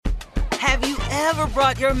Have you ever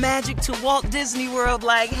brought your magic to Walt Disney World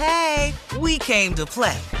like, hey, we came to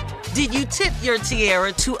play? Did you tip your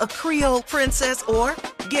tiara to a Creole princess or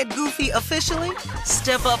get goofy officially?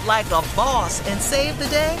 Step up like a boss and save the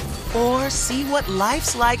day? Or see what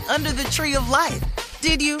life's like under the tree of life?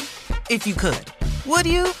 Did you? If you could. Would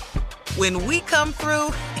you? When we come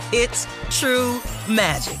through, it's true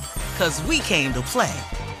magic. 'Cause we came to play.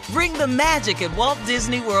 Bring the magic at Walt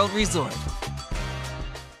Disney World Resort.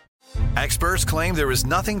 Experts claim there is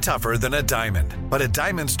nothing tougher than a diamond. But at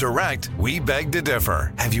Diamonds Direct, we beg to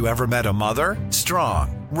differ. Have you ever met a mother?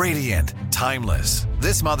 Strong, radiant, timeless.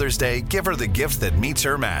 This Mother's Day, give her the gift that meets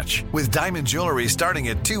her match. With diamond jewelry starting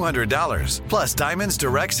at $200. Plus Diamonds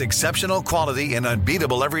Direct's exceptional quality and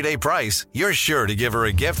unbeatable everyday price, you're sure to give her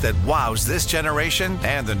a gift that wows this generation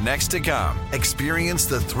and the next to come. Experience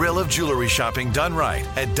the thrill of jewelry shopping done right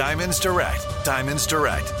at Diamonds Direct. Diamonds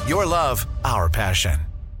Direct. Your love, our passion.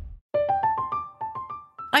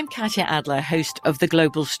 I'm Katya Adler, host of The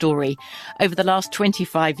Global Story. Over the last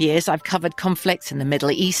 25 years, I've covered conflicts in the Middle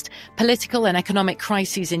East, political and economic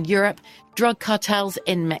crises in Europe, drug cartels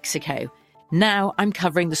in Mexico. Now I'm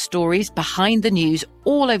covering the stories behind the news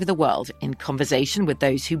all over the world in conversation with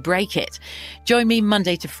those who break it. Join me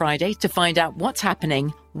Monday to Friday to find out what's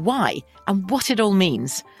happening, why, and what it all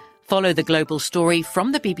means. Follow The Global Story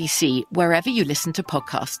from the BBC wherever you listen to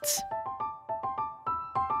podcasts.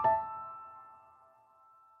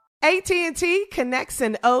 AT&T connects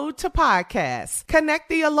an ode to podcasts. Connect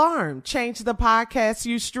the alarm. Change the podcast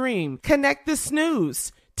you stream. Connect the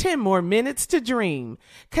snooze. 10 more minutes to dream.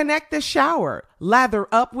 Connect the shower. Lather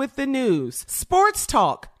up with the news. Sports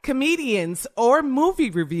talk, comedians, or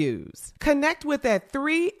movie reviews. Connect with that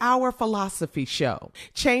 3-hour philosophy show.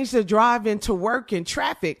 Change the drive into work in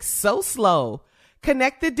traffic so slow.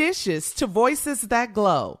 Connect the dishes to voices that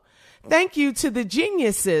glow. Thank you to the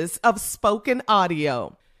geniuses of spoken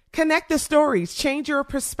audio. Connect the stories, change your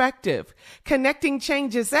perspective. Connecting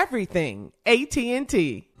changes everything.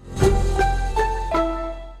 AT&T.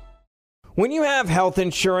 When you have health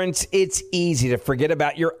insurance, it's easy to forget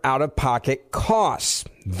about your out-of-pocket costs.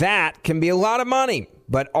 That can be a lot of money,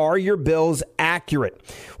 but are your bills accurate?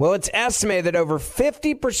 Well, it's estimated that over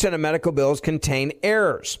 50% of medical bills contain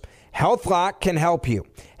errors. HealthLock can help you.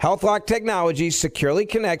 HealthLock technology securely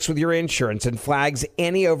connects with your insurance and flags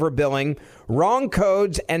any overbilling, wrong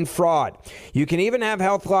codes, and fraud. You can even have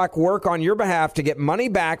HealthLock work on your behalf to get money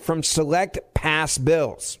back from select past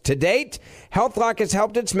bills. To date, HealthLock has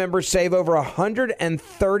helped its members save over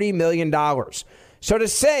 $130 million. So to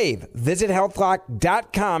save, visit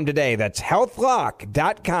healthlock.com today. That's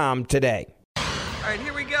healthlock.com today. All right,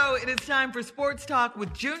 here we go. It is time for Sports Talk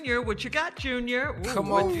with Junior. What you got, Junior? Ooh,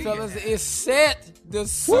 come on, fellas. It's set. The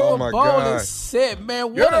Super Bowl is set,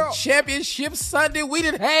 man. What a championship Sunday we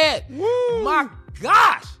done had. Woo. My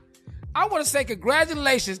gosh. I want to say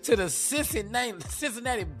congratulations to the Cincinnati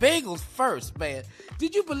Bengals first, man.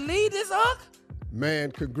 Did you believe this, Unc?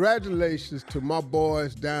 Man, congratulations to my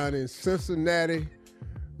boys down in Cincinnati.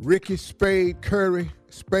 Ricky Spade Curry.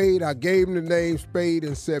 Spade, I gave him the name Spade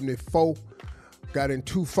in 74. Got in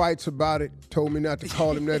 2 fights about it. Told me not to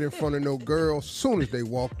call him that in front of no girls. Soon as they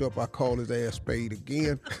walked up, I called his ass Spade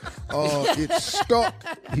again. It stuck.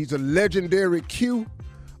 He's a legendary Q.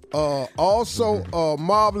 Also,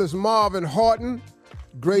 Marvelous Marvin Horton,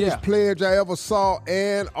 greatest pledge I ever saw.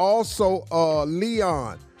 And also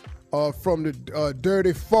Leon from the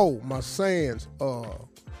Dirty Foe, my Sands,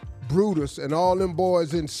 Brutus, and all them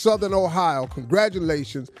boys in Southern Ohio.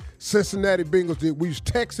 Congratulations. Cincinnati Bengals did. We was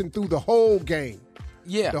texting through the whole game.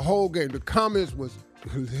 Yeah. The whole game. The comments was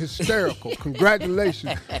hysterical.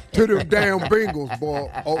 Congratulations to them damn Bengals, boy.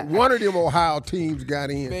 One of them Ohio teams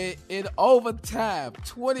got in. Man, in overtime,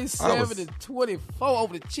 27-24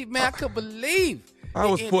 over the Chiefs. Man, I couldn't believe. I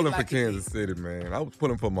was pulling for Kansas City, man. I was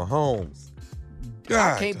pulling for Mahomes.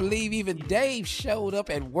 God. I can't believe even Dave showed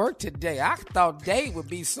up at work today. I thought Dave would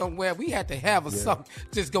be somewhere. We had to have something.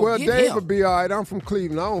 Just go get him. Well, Dave would be all right. I'm from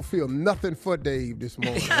Cleveland. I don't feel nothing for Dave this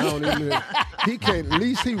morning. I don't even. He can't. At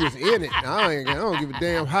least he was in it. I don't give a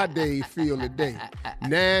damn how Dave feel today.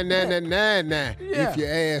 Nah. If you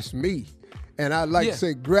ask me, and I'd like to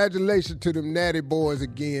say congratulations to them Natty boys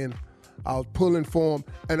again. I was pulling for them,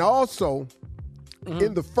 and also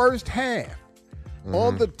in the first half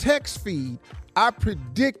on the text feed, I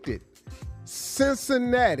predicted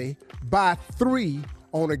Cincinnati by 3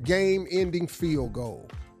 on a game-ending field goal.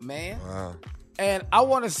 Man. Wow. And I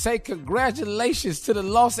want to say congratulations to the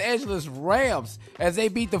Los Angeles Rams as they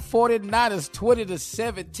beat the 49ers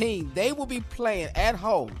 20-17. They will be playing at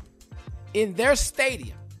home in their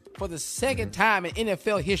stadium for the second time in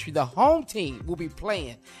NFL history, the home team will be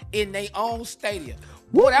playing in their own stadium.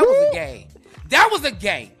 Boy, that was a game. That was a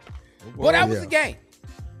game. Boy, that was a game.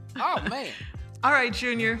 Oh, man. All right,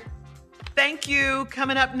 Junior. Thank you.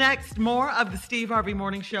 Coming up next, more of the Steve Harvey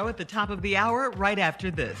Morning Show at the top of the hour right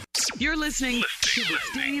after this. You're listening to the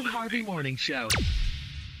Steve Harvey Morning Show.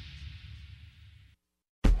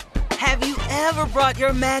 Have you ever brought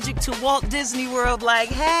your magic to Walt Disney World like,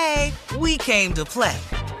 hey, we came to play?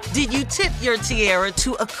 Did you tip your tiara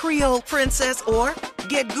to a Creole princess or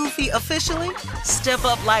get goofy officially? Step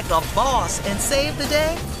up like a boss and save the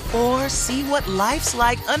day? Or see what life's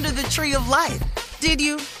like under the tree of life? Did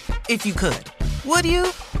you? If you could. Would you?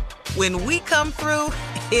 When we come through,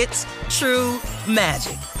 it's true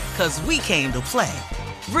magic. 'Cause we came to play.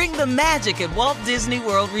 Bring the magic at Walt Disney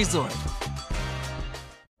World Resort.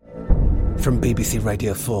 From BBC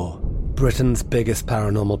Radio 4, Britain's biggest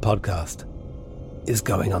paranormal podcast is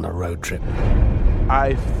going on a road trip.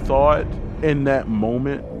 I thought in that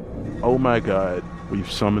moment, oh my God,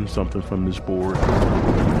 we've summoned something from this board.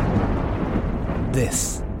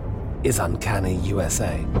 This is Uncanny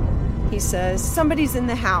USA. He says, somebody's in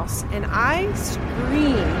the house, and I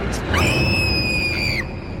screamed.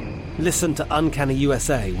 Listen to Uncanny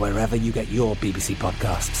USA wherever you get your BBC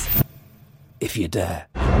podcasts, if you dare.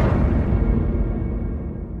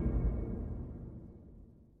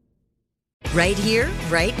 Right here,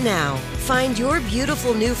 right now. Find your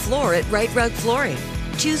beautiful new floor at Rite Rug Flooring.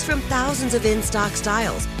 Choose from thousands of in-stock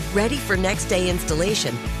styles, ready for next day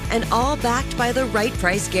installation, and all backed by the right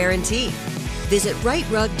price guarantee. Visit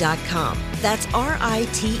riterug.com. That's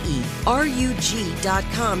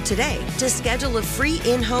RITERUG.com today to schedule a free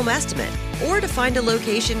in-home estimate or to find a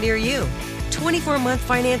location near you. 24-month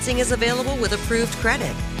financing is available with approved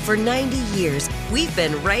credit. For 90 years, we've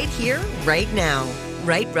been right here, right now.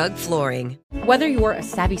 Rite Rug Flooring. Whether you're a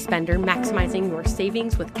savvy spender maximizing your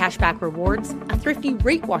savings with cashback rewards, a thrifty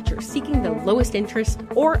rate watcher seeking the lowest interest,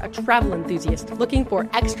 or a travel enthusiast looking for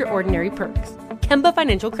extraordinary perks, Kemba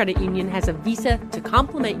Financial Credit Union has a visa to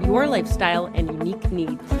complement your lifestyle and unique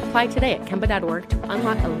needs. Apply today at Kemba.org to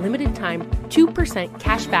unlock a limited time 2%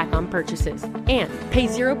 cash back on purchases and pay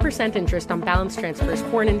 0% interest on balance transfers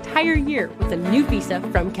for an entire year with a new visa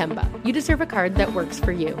from Kemba. You deserve a card that works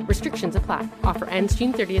for you. Restrictions apply. Offer ends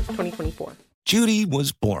June 30th, 2024. Judy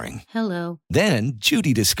was boring. Hello. Then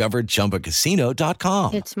Judy discovered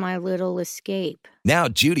ChumbaCasino.com. It's my little escape. Now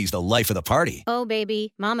Judy's the life of the party. Oh,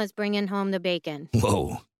 baby, mama's bringing home the bacon.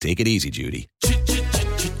 Whoa, take it easy, Judy.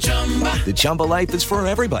 The Chumba life is for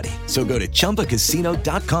everybody. So go to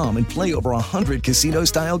ChumbaCasino.com and play over 100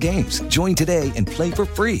 casino-style games. Join today and play for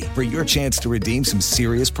free for your chance to redeem some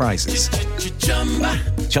serious prizes.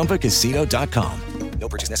 ChumbaCasino.com. No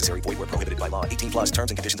purchase necessary. Void where prohibited by law. 18+ terms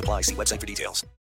and conditions apply. See website for details.